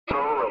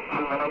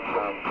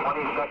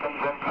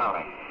seconds and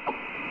counting.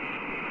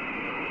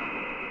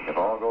 If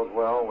all goes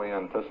well, we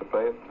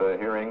anticipate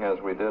hearing, as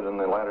we did in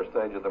the latter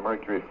stage of the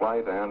Mercury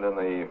flight and in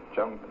the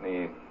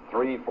Gemini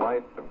 3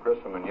 flight of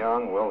Grissom and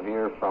Young, we'll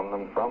hear from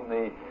them from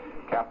the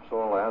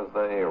capsule as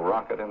they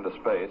rocket into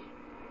space.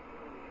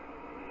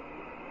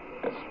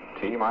 It's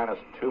T-minus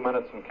 2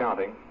 minutes and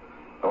counting.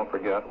 Don't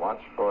forget,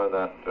 watch for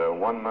that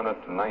 1 minute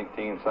and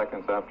 19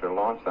 seconds after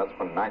launch. That's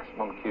when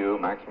maximum Q,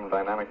 maximum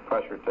dynamic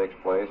pressure takes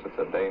place. It's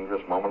a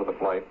dangerous moment of the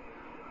flight.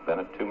 Then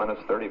at 2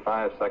 minutes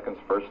 35 seconds,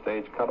 first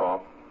stage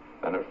cutoff.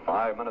 Then at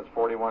 5 minutes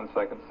 41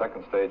 seconds,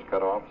 second stage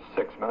cutoff.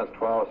 6 minutes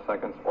 12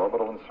 seconds,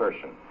 orbital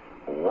insertion.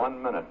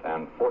 1 minute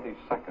and 40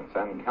 seconds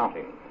and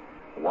counting.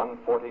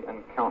 1:40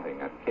 and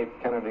counting at Cape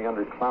Kennedy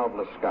under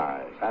cloudless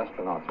skies.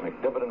 Astronauts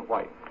McDivitt and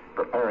White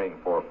preparing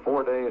for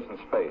 4 days in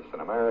space in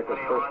America's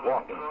first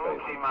walk in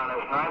space.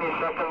 T-minus 90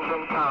 seconds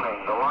and counting.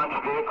 The launch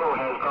vehicle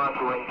has gone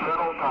to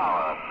internal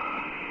power.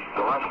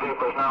 The launch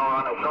vehicle is now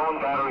on its own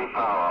battery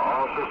power.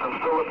 All systems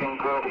still looking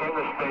good in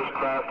the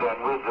spacecraft and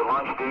with the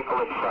launch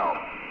vehicle itself.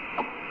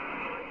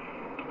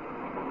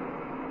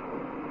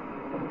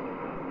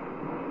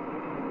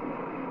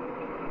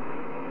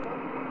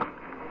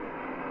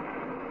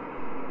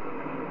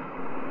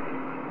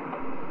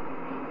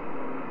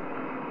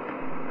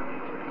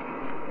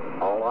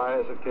 All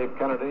eyes at Cape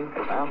Kennedy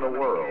and the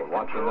world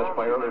watching this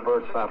by early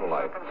bird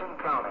satellite. Seconds and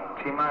counting.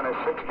 T-minus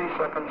 60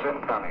 seconds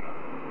and counting.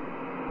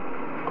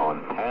 On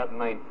pad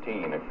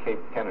 19 at Cape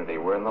Kennedy,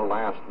 we're in the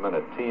last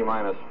minute.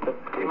 T-minus 50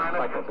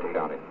 seconds and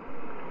counting.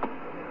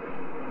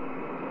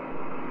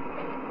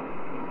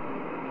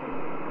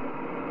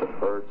 The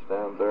bird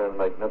stands there in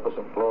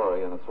magnificent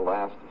glory in its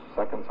last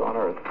seconds on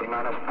Earth.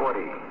 T-minus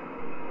 40.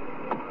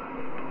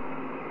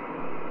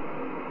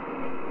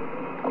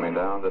 Coming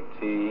down to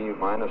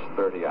T-minus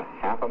 30, a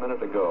half a minute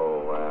to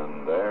go,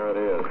 and there it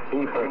is,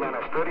 T-30.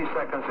 T-minus 30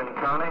 seconds and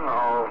counting.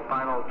 All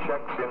final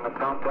checks in the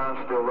countdown,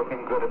 still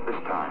looking good at this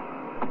time.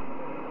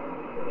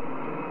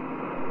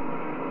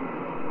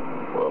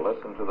 We'll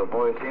listen to the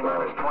voice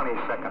T-minus 20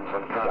 seconds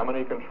and counting.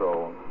 Gemini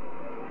control.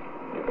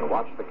 You can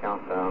watch the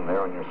countdown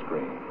there on your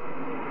screen.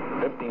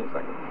 15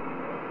 seconds.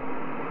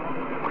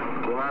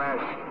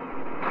 T-minus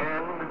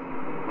 10,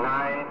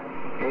 9,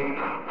 8,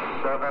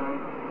 7,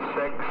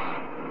 6,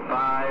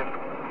 5,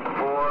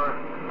 4,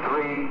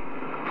 3,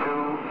 2,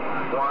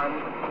 1,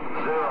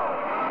 0.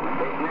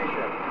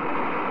 Ignition.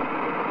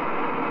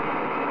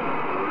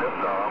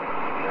 Liftoff.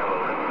 We have a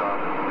liftoff.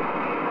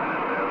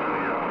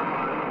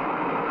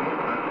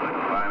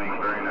 It's climbing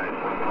very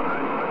nicely.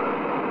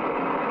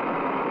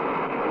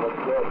 It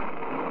looks good.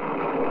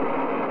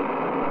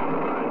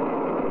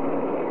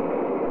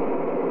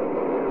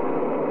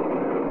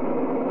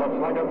 Looks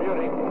like a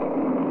beauty.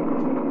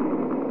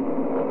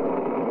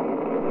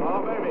 Oh,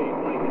 baby.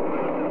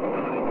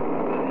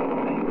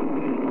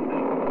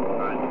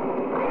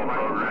 Roll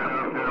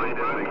program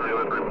completed.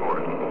 McDivitt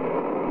report.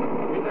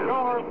 He's a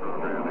goer.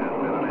 Program has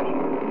been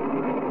initiated.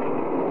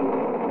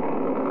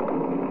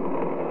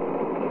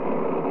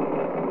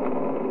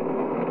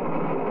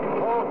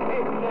 Oh,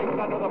 Cape shakes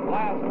under the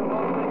blast of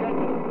those big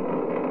engines.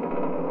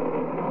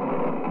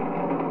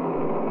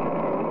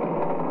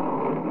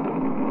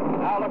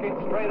 Now looking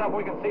straight up,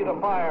 we can see the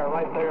fire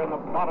right there in the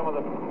bottom of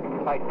the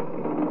pipe.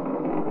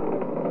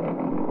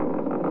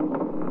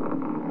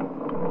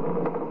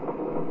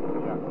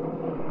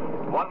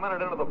 1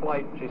 minute into the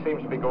flight, she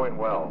seems to be going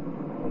well.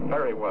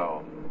 Very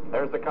well.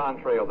 There's the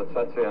contrail that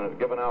sets in at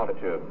given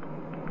altitude.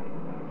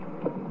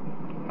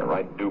 The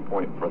right dew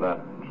point for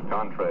that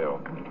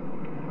contrail.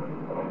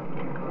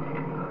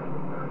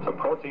 It's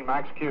approaching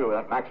max Q,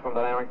 that maximum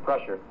dynamic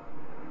pressure.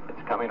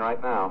 It's coming right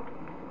now.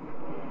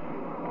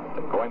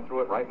 They're going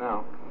through it right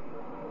now.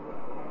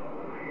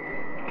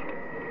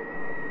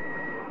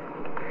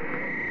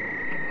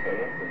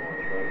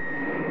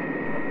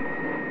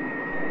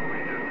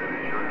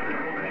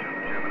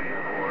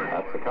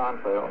 That's the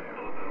contrail.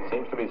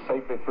 Seems to be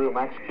safely through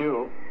max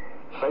Q,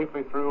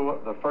 safely through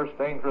the first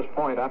dangerous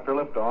point after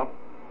liftoff,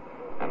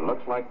 and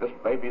looks like this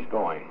baby's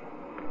going.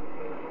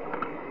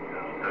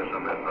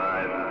 Grissom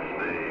advises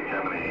the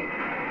Gemini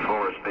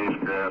 4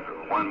 spacecraft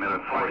at 1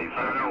 minute 40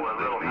 seconds.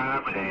 This means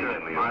a change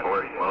in the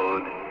abort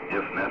mode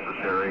if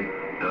necessary.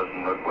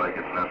 Doesn't look like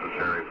it's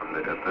necessary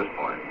at this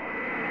point.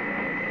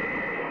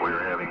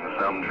 We're having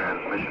some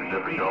transmission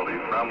difficulty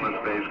from the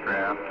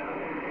spacecraft.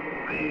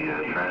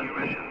 The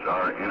transmissions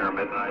are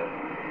intermittent.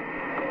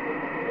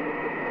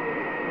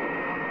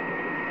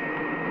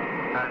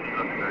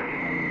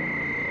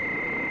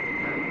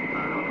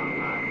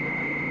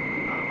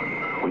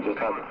 We just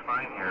had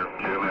Fine here.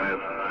 2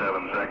 minutes and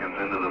 7 seconds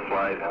into the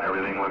flight, and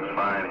everything looks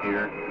fine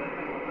here.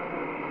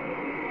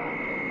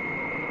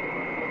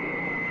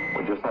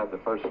 We just had the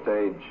first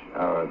stage,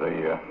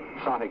 the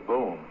sonic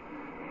boom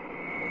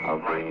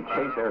of the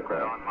chase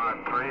aircraft. On Mach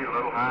 3, a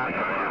little high.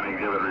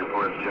 McDivitt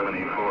reports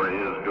Gemini 4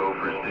 is go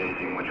for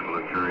staging, which will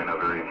occur in a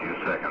very few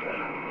seconds.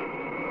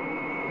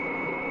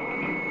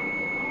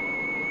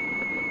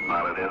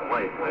 Pilot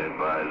White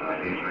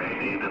advises he's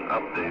received an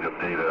update of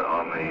data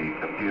on the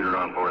computer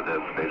on board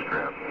that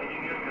spacecraft.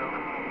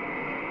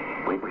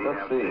 We can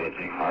just see.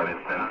 Staging, and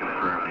it's been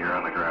confirmed here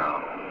on the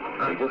ground.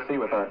 We just see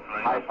with our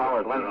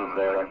high-powered lenses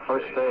there that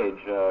first stage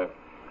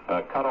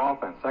cut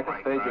off and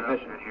second stage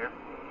ignition.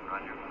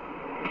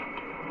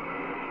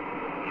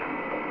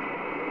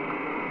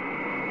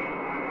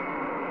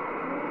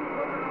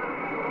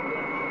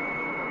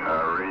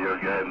 Our radio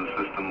guidance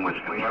system, which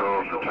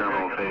controls the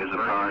terminal phase of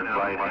powered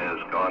flight, has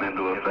gone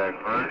into effect.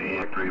 The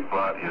trajectory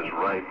plot is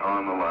right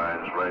on the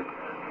lines, right,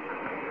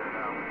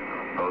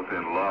 both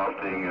in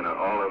lofting and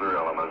all other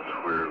elements.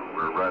 We're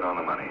right on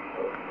the money.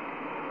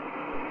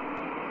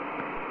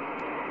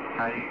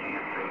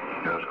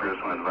 Gus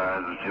Grissom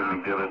advises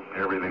Jim McDivitt,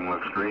 everything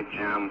looks great,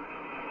 Jim.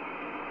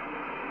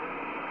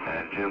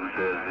 And Jim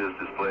says his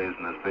displays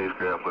in the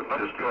spacecraft look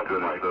just as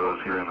good as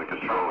those here in the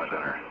control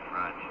center.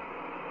 Right.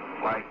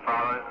 Flight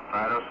solid,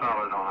 vital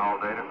solid on all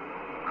data.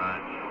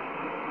 Right.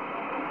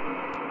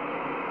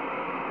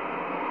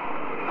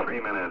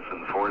 3 minutes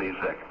and 40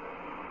 seconds.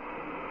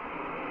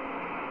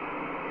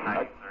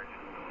 Nice.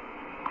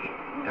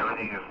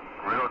 Everything is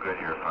real good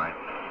here, fine.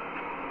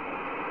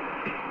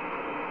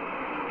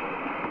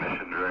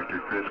 Mission Director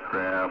Chris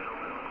Kraft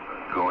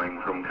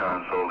going from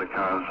console to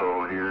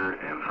console here,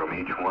 and from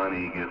each one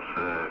he gets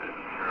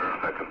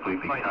a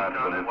completely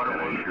confident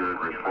and assured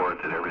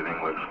report that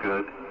everything looks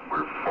good.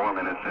 We're 4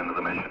 minutes into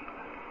the mission.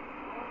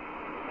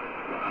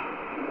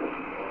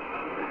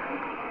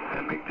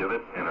 And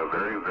McDivitt, in a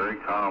very, very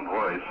calm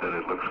voice, said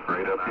it looks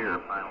great up here.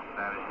 Final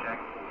status check.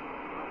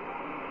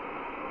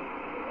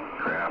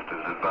 Kraft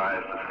is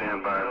advised to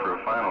stand by for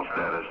a final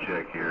status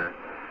check here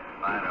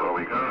before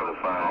we go to the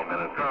final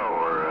minute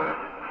before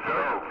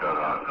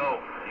cutoff.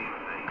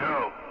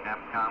 Go.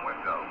 Capcom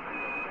with go.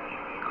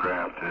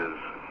 Kraft has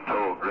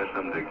told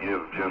Grissom to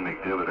give Jim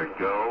McDivitt a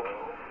go.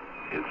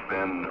 It's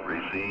been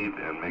received,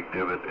 and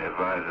McDivitt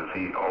advises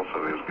he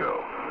also is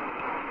go.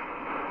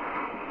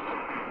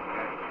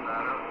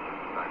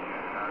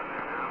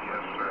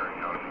 Yes, sir.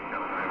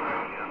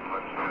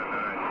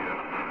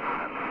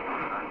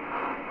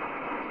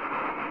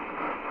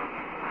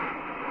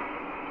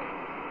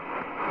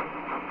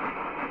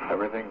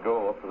 Everything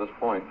go up to this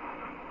point.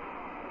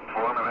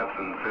 4 minutes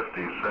and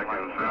 50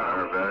 seconds, and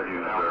our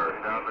values are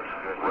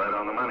right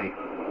on the money.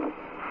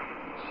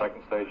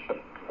 Second stage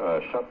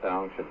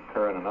shutdown should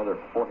occur in another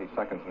 40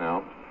 seconds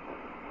now.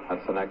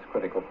 That's the next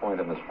critical point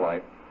in this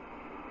flight.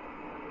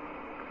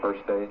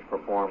 First stage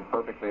performed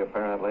perfectly,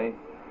 apparently.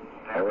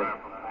 Stand by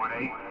for point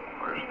 8.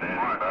 We're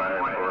standing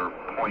by for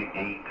point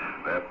 8,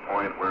 that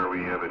point where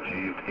we have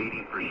achieved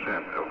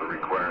 80% of the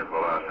required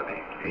velocity.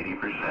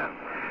 80%.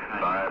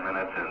 5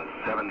 minutes and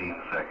 17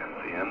 seconds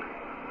in.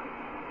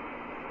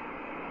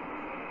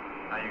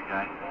 How you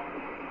guys?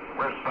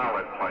 We're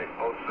solid flight,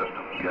 both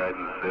systems.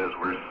 Guidance says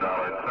we're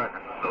solid.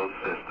 Both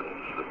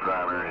systems, the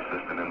primary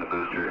system in the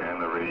booster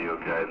and the radio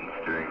guidance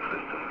steering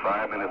system.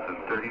 5 minutes and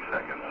 30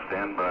 seconds.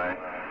 Stand by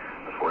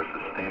for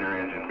sustainer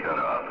engine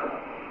cutoff.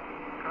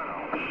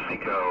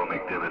 Seco,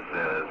 McDivitt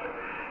says.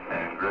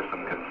 And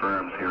Grissom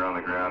confirms here on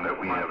the ground that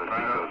we have a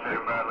Seco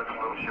signal. That looks a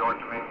little short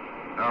to me.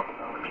 Nope,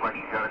 looks like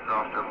you got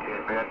across okay.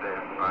 Bad day.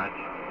 Right.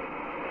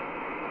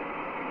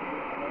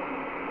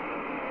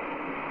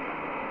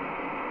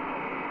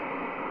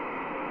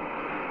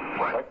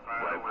 Flight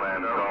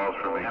plan calls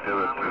for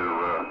McDivitt to,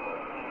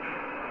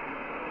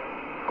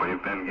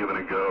 we've been given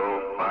a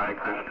go by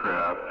Chris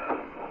Kraft.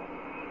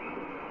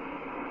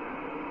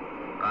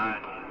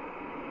 Right.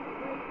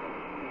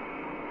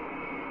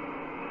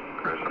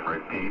 Grissom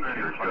repeats,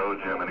 your go,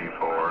 Gemini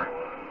 4.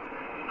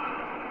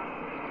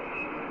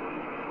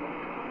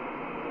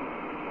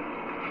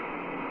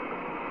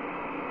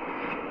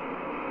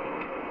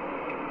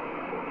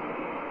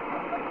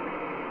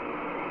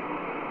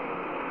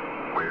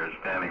 We are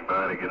standing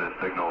by to get a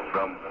signal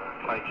from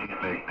Flight Chief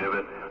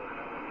McDivitt.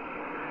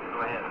 Go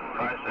ahead.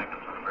 5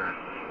 seconds for the burn.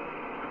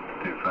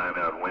 To find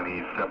out when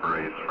he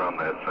separates from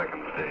that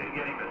second stage.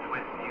 Getting to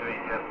switch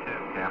UHF-2,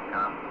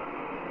 Capcom.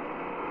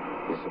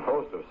 He's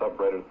supposed to have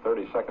separated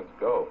 30 seconds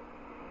ago.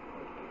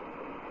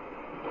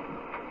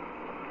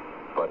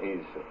 But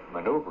he's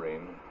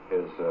maneuvering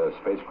his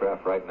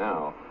spacecraft right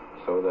now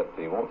so that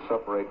he won't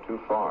separate too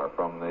far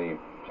from the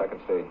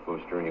second stage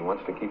booster. He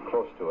wants to keep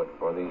close to it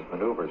for these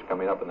maneuvers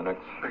coming up in the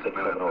next 6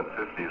 minutes and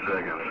 50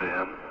 seconds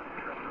in.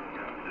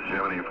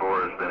 Gemini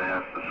 4 has been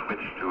asked to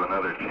switch to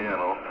another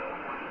channel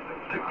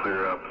to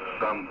clear up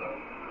some.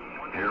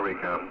 Here we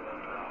come.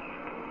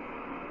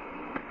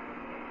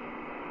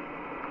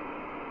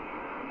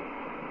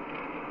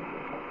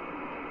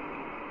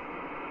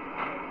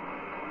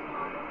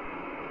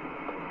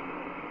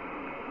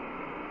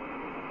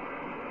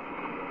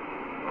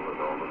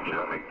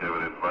 Jim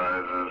McDivitt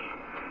advises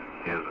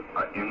his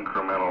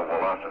incremental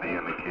velocity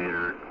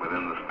indicator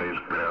within the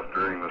spacecraft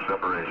during the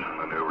separation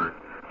maneuver,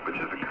 which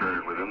has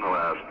occurred within the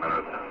last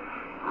minute,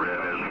 read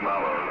as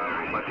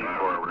follows. Looking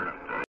forward.